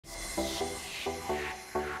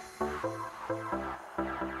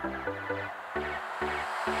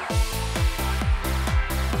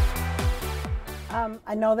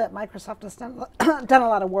I know that Microsoft has done a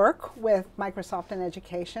lot of work with Microsoft in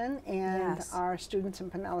education, and Yes. our students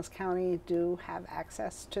in Pinellas County do have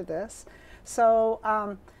access to this. So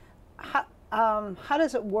how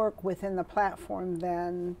does it work within the platform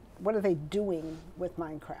then? What are they doing with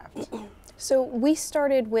Minecraft? So we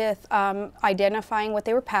started with identifying what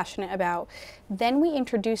they were passionate about. Then we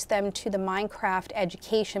introduced them to the Minecraft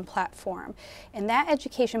education platform. And that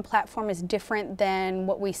education platform is different than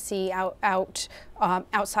what we see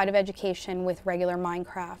outside of education with regular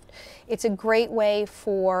Minecraft. It's a great way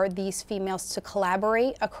for these females to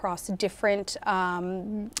collaborate across different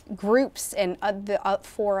groups and the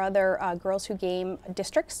 4 other Girls Who Game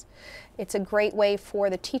districts. It's a great way for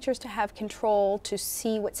the teachers to have control, to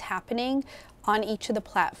see what's happening on each of the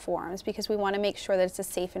platforms, because we want to make sure that it's a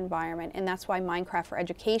safe environment, and that's why Minecraft for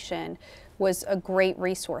Education was a great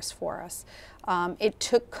resource for us. It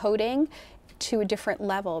took coding to a different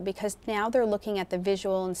level because now they're looking at the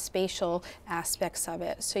visual and spatial aspects of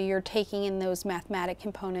it. So you're taking in those mathematic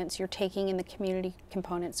components, you're taking in the community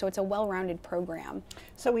components, so it's a well-rounded program.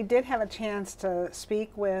 So we did have a chance to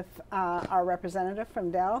speak with our representative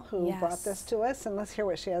from Dell who Yes. brought this to us, and let's hear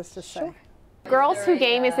what she has to say. Girls Who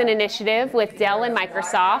Game is an initiative with Dell and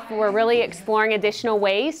Microsoft. We're really exploring additional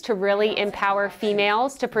ways to really empower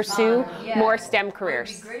females to pursue more STEM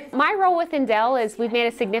careers. My role within Dell is we've made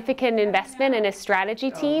a significant investment in a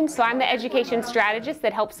strategy team. So I'm the education strategist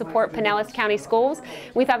that helps support Pinellas County Schools.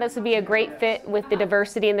 We thought this would be a great fit with the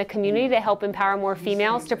diversity in the community to help empower more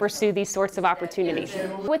females to pursue these sorts of opportunities.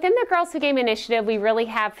 Within the Girls Who Game initiative, we really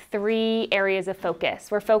have 3 areas of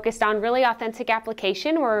focus. We're focused on really authentic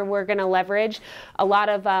application, where we're going to leverage a lot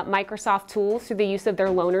of Microsoft tools through the use of their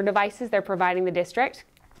loaner devices they're providing the district.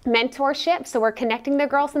 Mentorship, so we're connecting the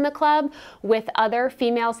girls in the club with other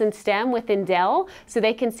females in STEM within Dell so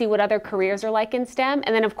they can see what other careers are like in STEM.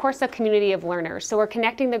 And then of course a community of learners. So we're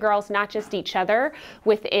connecting the girls, not just each other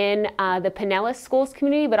within the Pinellas Schools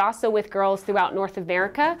community, but also with girls throughout North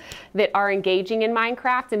America that are engaging in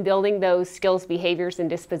Minecraft and building those skills, behaviors, and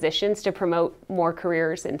dispositions to promote more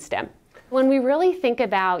careers in STEM. When we really think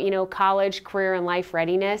about, college, career, and life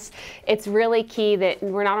readiness, it's really key that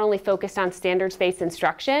we're not only focused on standards-based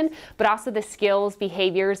instruction, but also the skills,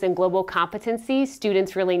 behaviors, and global competencies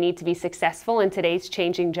students really need to be successful in today's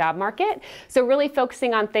changing job market. So really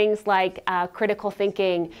focusing on things like critical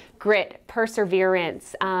thinking, grit,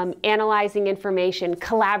 perseverance, analyzing information,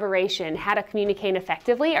 collaboration, how to communicate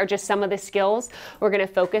effectively are just some of the skills we're going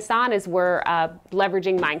to focus on as we're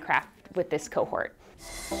leveraging Minecraft with this cohort.